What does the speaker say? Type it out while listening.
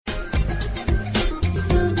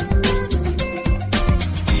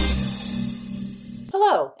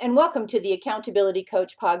Hello, and welcome to the Accountability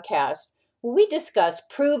Coach podcast, where we discuss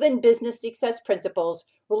proven business success principles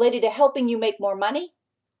related to helping you make more money,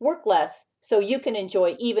 work less, so you can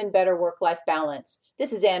enjoy even better work-life balance.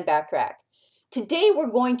 This is Ann Bachrach. Today,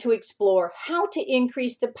 we're going to explore how to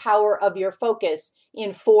increase the power of your focus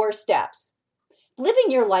in 4 steps.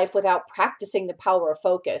 Living your life without practicing the power of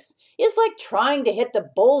focus is like trying to hit the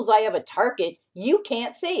bullseye of a target you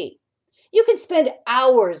can't see. You can spend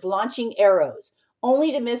hours launching arrows,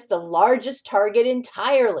 only to miss the largest target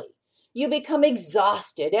entirely. You become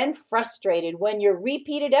exhausted and frustrated when your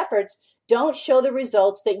repeated efforts don't show the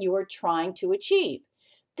results that you are trying to achieve.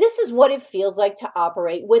 This is what it feels like to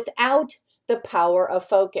operate without the power of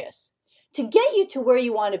focus. To get you to where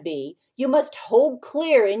you want to be, you must hold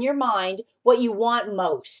clear in your mind what you want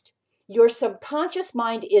most. Your subconscious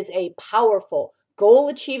mind is a powerful,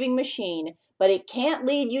 goal-achieving machine, but it can't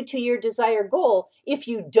lead you to your desired goal if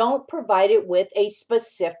you don't provide it with a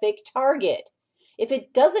specific target. If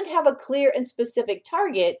it doesn't have a clear and specific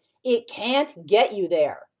target, it can't get you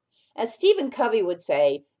there. As Stephen Covey would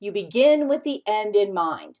say, you begin with the end in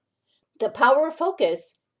mind. The power of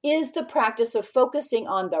focus is the practice of focusing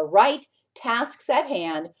on the right tasks at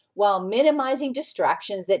hand while minimizing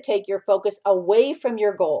distractions that take your focus away from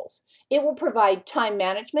your goals. It will provide time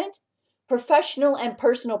management, professional and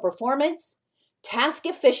personal performance, task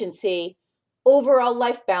efficiency, overall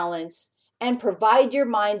life balance, and provide your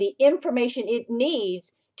mind the information it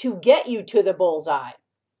needs to get you to the bullseye.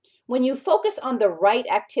 When you focus on the right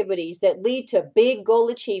activities that lead to big goal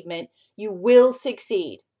achievement, you will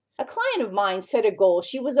succeed. A client of mine set a goal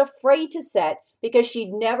she was afraid to set because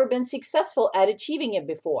she'd never been successful at achieving it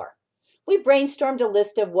before. We brainstormed a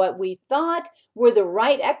list of what we thought were the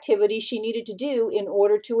right activities she needed to do in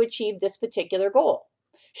order to achieve this particular goal.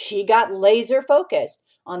 She got laser focused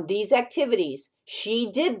on these activities. She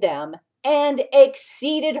did them and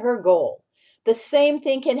exceeded her goal. The same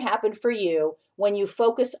thing can happen for you when you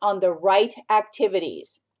focus on the right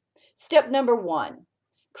activities. Step number 1,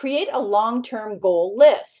 create a long-term goal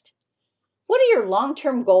list. What are your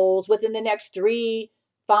long-term goals within the next 3,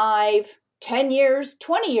 5, 10 years,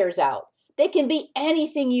 20 years out? They can be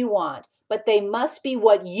anything you want, but they must be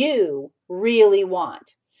what you really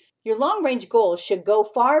want. Your long-range goals should go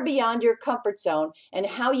far beyond your comfort zone and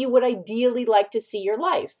how you would ideally like to see your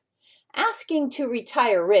life. Asking to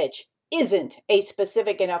retire rich isn't a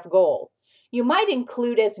specific enough goal. You might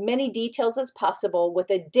include as many details as possible with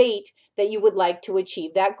a date that you would like to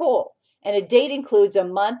achieve that goal. And a date includes a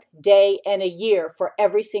month, day, and a year for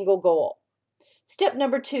every single goal. Step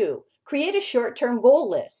number 2, create a short-term goal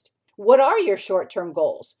list. What are your short-term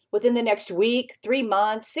goals within the next week, 3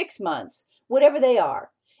 months, 6 months, whatever they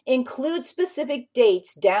are? Include specific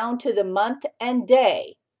dates down to the month and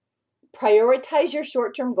day. Prioritize your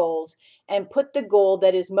short-term goals and put the goal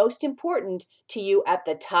that is most important to you at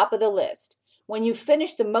the top of the list. When you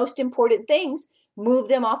finish the most important things, move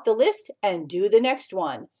them off the list and do the next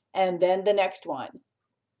one, and then the next one.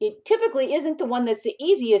 It typically isn't the one that's the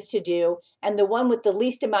easiest to do and the one with the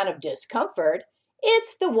least amount of discomfort.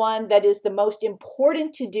 It's the one that is the most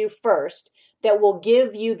important to do first that will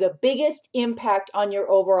give you the biggest impact on your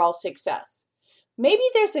overall success. Maybe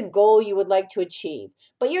there's a goal you would like to achieve,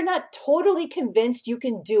 but you're not totally convinced you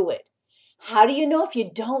can do it. How do you know if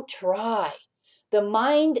you don't try? The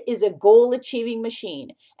mind is a goal-achieving machine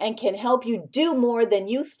and can help you do more than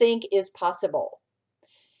you think is possible.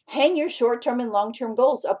 Hang your short-term and long-term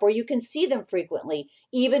goals up where you can see them frequently,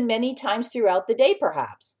 even many times throughout the day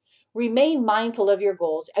perhaps. Remain mindful of your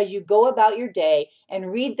goals as you go about your day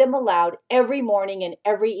and read them aloud every morning and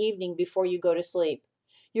every evening before you go to sleep.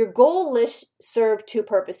 Your goal list serves 2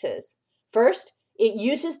 purposes. First, it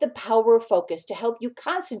uses the power of focus to help you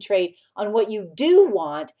concentrate on what you do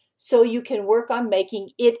want so you can work on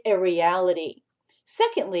making it a reality.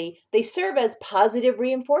 Secondly, they serve as positive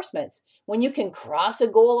reinforcements. When you can cross a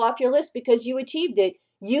goal off your list because you achieved it,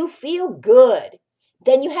 you feel good.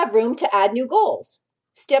 Then you have room to add new goals.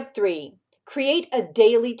 Step 3, create a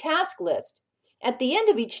daily task list. At the end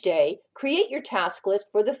of each day, create your task list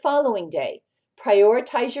for the following day.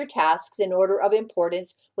 Prioritize your tasks in order of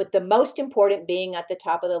importance, with the most important being at the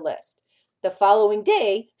top of the list. The following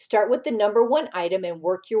day, start with the number 1 item and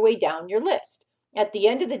work your way down your list. At the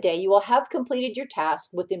end of the day, you will have completed your task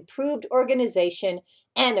with improved organization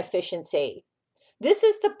and efficiency. This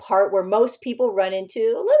is the part where most people run into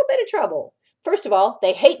a little bit of trouble. First of all,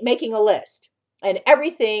 they hate making a list, and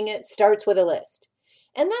everything starts with a list.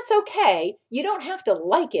 And that's okay. You don't have to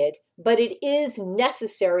like it, but it is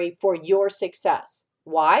necessary for your success.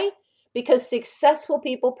 Why? Because successful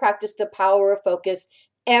people practice the power of focus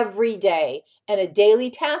every day, and a daily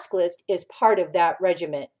task list is part of that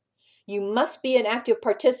regimen. You must be an active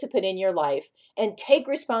participant in your life and take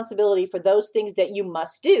responsibility for those things that you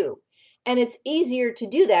must do. And it's easier to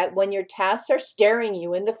do that when your tasks are staring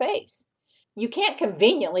you in the face. You can't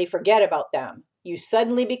conveniently forget about them. You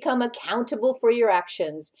suddenly become accountable for your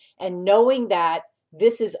actions, and knowing that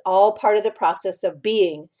this is all part of the process of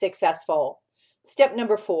being successful. Step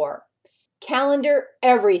number 4, calendar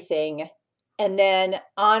everything and then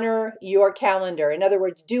honor your calendar. In other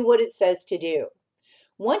words, do what it says to do.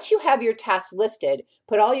 Once you have your tasks listed,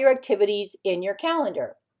 put all your activities in your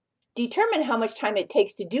calendar. Determine how much time it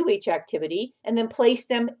takes to do each activity and then place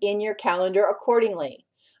them in your calendar accordingly.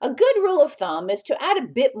 A good rule of thumb is to add a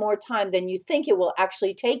bit more time than you think it will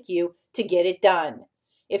actually take you to get it done.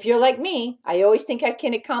 If you're like me, I always think I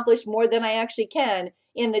can accomplish more than I actually can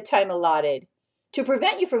in the time allotted. To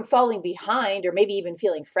prevent you from falling behind or maybe even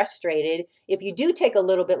feeling frustrated, if you do take a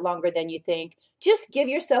little bit longer than you think, just give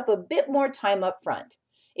yourself a bit more time up front.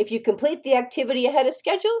 If you complete the activity ahead of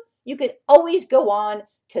schedule, you can always go on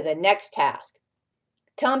to the next task.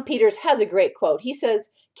 Tom Peters has a great quote. He says,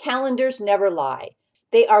 "Calendars never lie.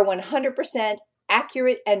 They are 100%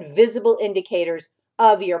 accurate and visible indicators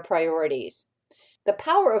of your priorities." The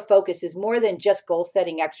power of focus is more than just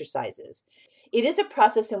goal-setting exercises. It is a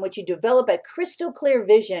process in which you develop a crystal clear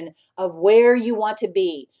vision of where you want to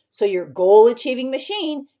be, so your goal-achieving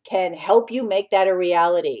machine can help you make that a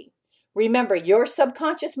reality. Remember, your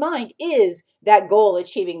subconscious mind is that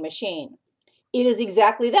goal-achieving machine. It is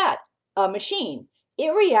exactly that, a machine.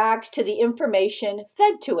 It reacts to the information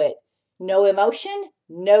fed to it. No emotion,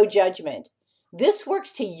 no judgment. This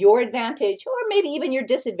works to your advantage or maybe even your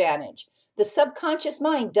disadvantage. The subconscious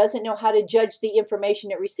mind doesn't know how to judge the information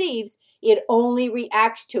it receives. It only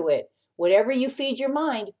reacts to it. Whatever you feed your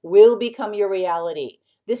mind will become your reality.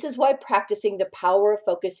 This is why practicing the power of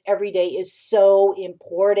focus every day is so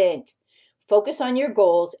important. Focus on your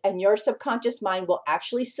goals, and your subconscious mind will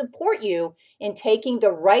actually support you in taking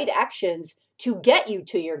the right actions to get you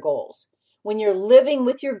to your goals. When you're living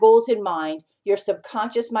with your goals in mind, your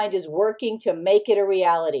subconscious mind is working to make it a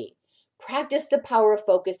reality. Practice the power of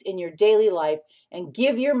focus in your daily life and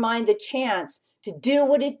give your mind the chance to do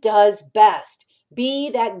what it does best. Be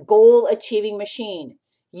that goal-achieving machine.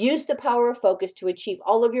 Use the power of focus to achieve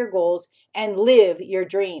all of your goals and live your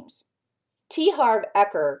dreams. T. Harv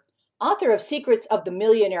Eker, author of Secrets of the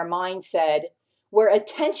Millionaire Mind, said, "Where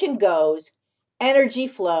attention goes, energy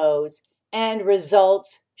flows, and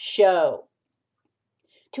results show."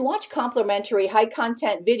 To watch complimentary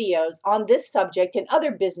high-content videos on this subject and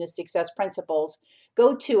other business success principles,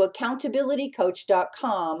 go to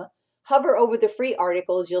accountabilitycoach.com, hover over the free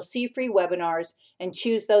articles, you'll see free webinars, and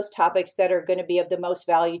choose those topics that are going to be of the most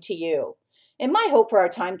value to you. And my hope for our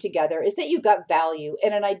time together is that you got value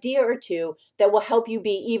and an idea or two that will help you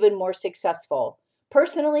be even more successful,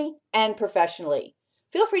 personally and professionally.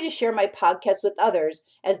 Feel free to share my podcast with others,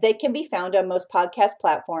 as they can be found on most podcast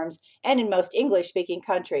platforms and in most English-speaking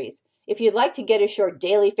countries. If you'd like to get a short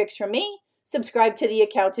daily fix from me, subscribe to the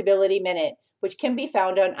Accountability Minute, which can be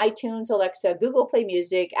found on iTunes, Alexa, Google Play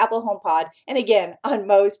Music, Apple HomePod, and again, on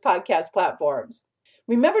most podcast platforms.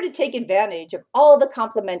 Remember to take advantage of all the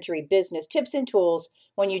complimentary business tips and tools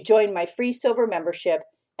when you join my free silver membership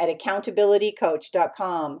at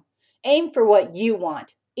accountabilitycoach.com. Aim for what you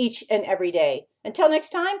want each and every day. Until next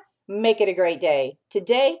time, make it a great day,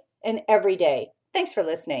 today and every day. Thanks for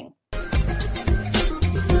listening.